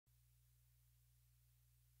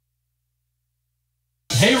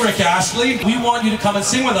Hey, Rick Astley, we want you to come and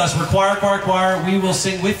sing with us. We're choir, choir, choir. We will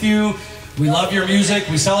sing with you. We love your music.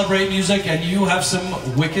 We celebrate music, and you have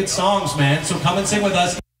some wicked songs, man. So come and sing with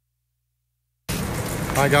us.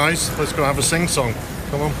 Hi guys, let's go have a sing song.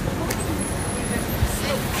 Come on.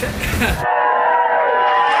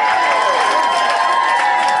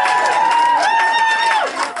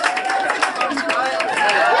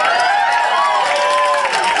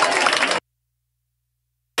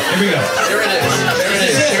 Here we go. There it is. There it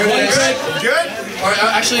is. There it is. Good? All right,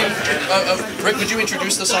 actually, Rick, would you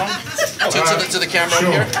introduce the song to the camera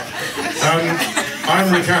sure. here?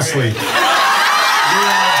 I'm Rick Astley.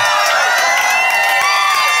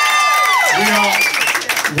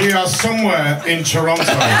 We are somewhere in Toronto with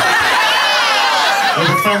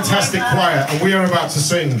a fantastic choir, and we are about to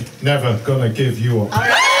sing Never Gonna Give You Up.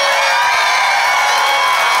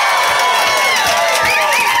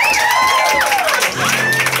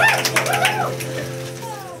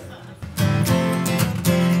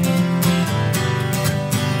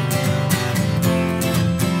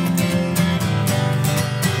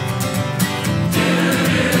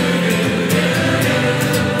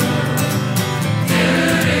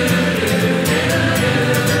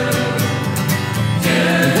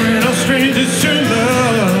 Strangers to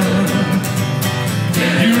love,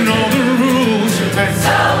 you know the rules, and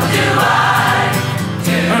so do I.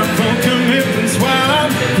 I'm for commitments while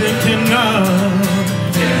I'm thinking of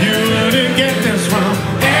you wouldn't get this from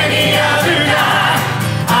any other guy.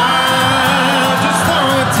 I just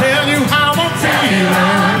wanna tell you how I'm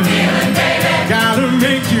feeling, baby. Gotta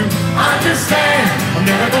make you understand. I'm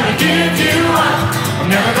never gonna give you up. I'm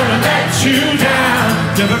never gonna let you down.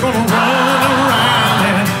 Never gonna run around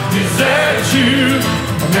and desert you.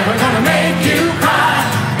 I'm never gonna make you cry.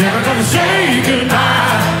 Never gonna say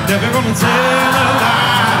goodbye. Never gonna tell a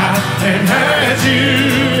lie and hurt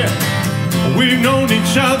you. We've known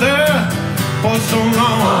each other for so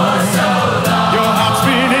long. Your heart's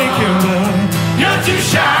been aching, but you're too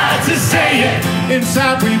shy to say it.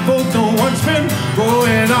 Inside we both know what's been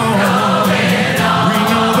going on. We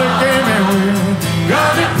know the game and we're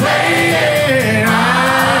gonna play it.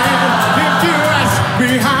 If you ask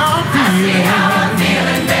me how I'm feeling,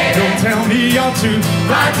 baby, don't tell me you're too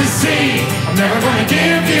blind to see. I'm never gonna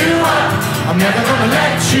give you up. I'm never gonna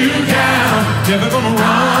let you down. Never gonna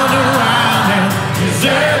run around and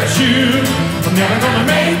desert you. I'm never gonna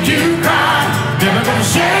make you cry. Never gonna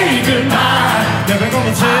say goodbye. Never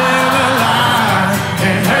gonna tell a lie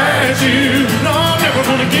and hurt you. No, I'm never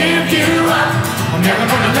gonna give you up. I'm never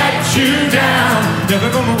gonna let you down. Never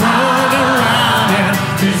gonna run around and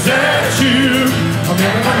desert you. I'm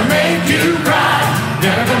never gonna make you cry.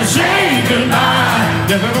 Never gonna say goodbye.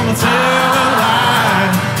 Never gonna tell a lie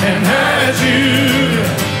and hurt you.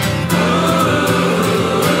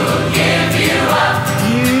 Ooh, give you up.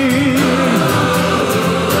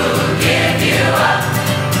 Give you up.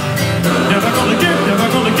 Never gonna give you up.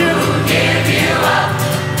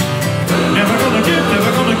 Never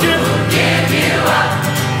gonna give you up.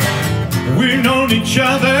 We've known each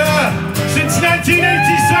other since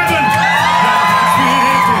 1987.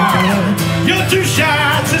 You're too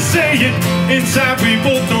shy to say it. Inside we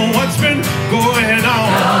both know what's been going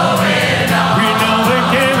on. We know the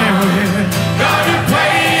game and we're gonna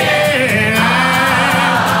play it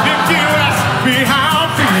out. If you ask me how I'm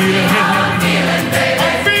feeling,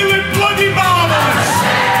 I'm feeling bloody marvelous.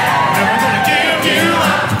 Never gonna give you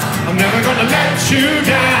up. I'm never gonna let you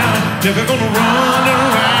down. Never gonna run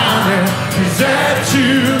around and desert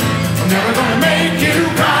you. I'm never gonna make you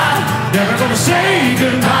cry. Never gonna say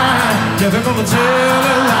goodbye. Never gonna tell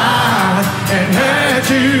a lie and hurt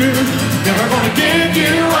you. Never gonna give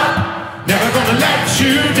you up. Never gonna let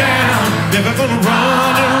you down. Never gonna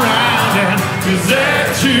run around and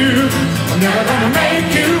desert you. I'm never gonna make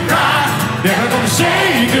you cry. Never gonna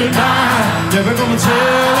say goodbye. Never gonna tell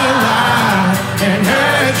a lie and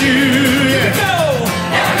hurt you. Yeah. Go!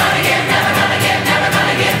 Never gonna give, never gonna give, never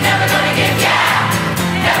gonna give, never gonna give,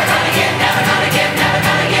 yeah. Never gonna give, never gonna give, never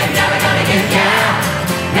gonna give, never gonna give, yeah.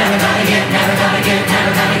 Never gonna give, never gonna give,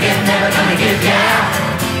 never gonna give, never gonna give, yeah.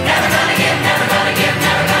 Never gonna give, never gonna give,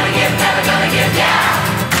 never gonna give, never gonna give, yeah.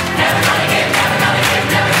 Never gonna give, never gonna give,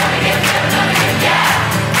 never gonna give, never gonna give, yeah.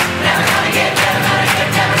 Never gonna give, never gonna give,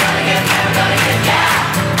 never gonna give, never gonna give, yeah.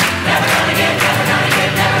 Never gonna give, never gonna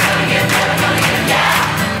give, never gonna give, never gonna give, yeah.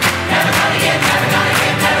 Never gonna give, never gonna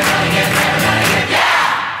give, never gonna give, never gonna give, yeah.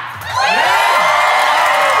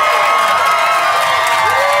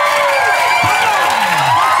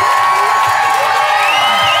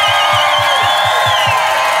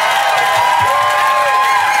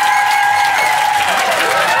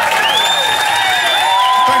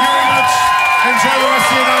 Enjoy the rest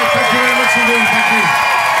Wednesday night. Thank you very much indeed. Thank you.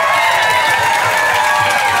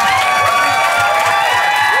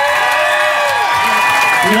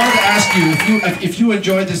 We wanted to ask you if you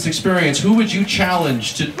enjoyed this experience, who would you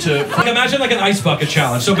challenge to Like, imagine like an ice bucket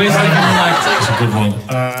challenge. So basically, you're like, That's a good one.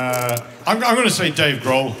 I'm going to say Dave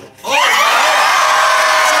Grohl.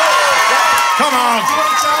 Come on.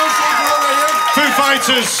 Foo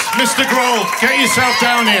Fighters, Mr. Grohl, get yourself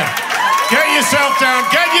down here. Get yourself down.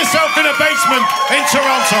 Get yourself in a basement in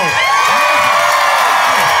Toronto.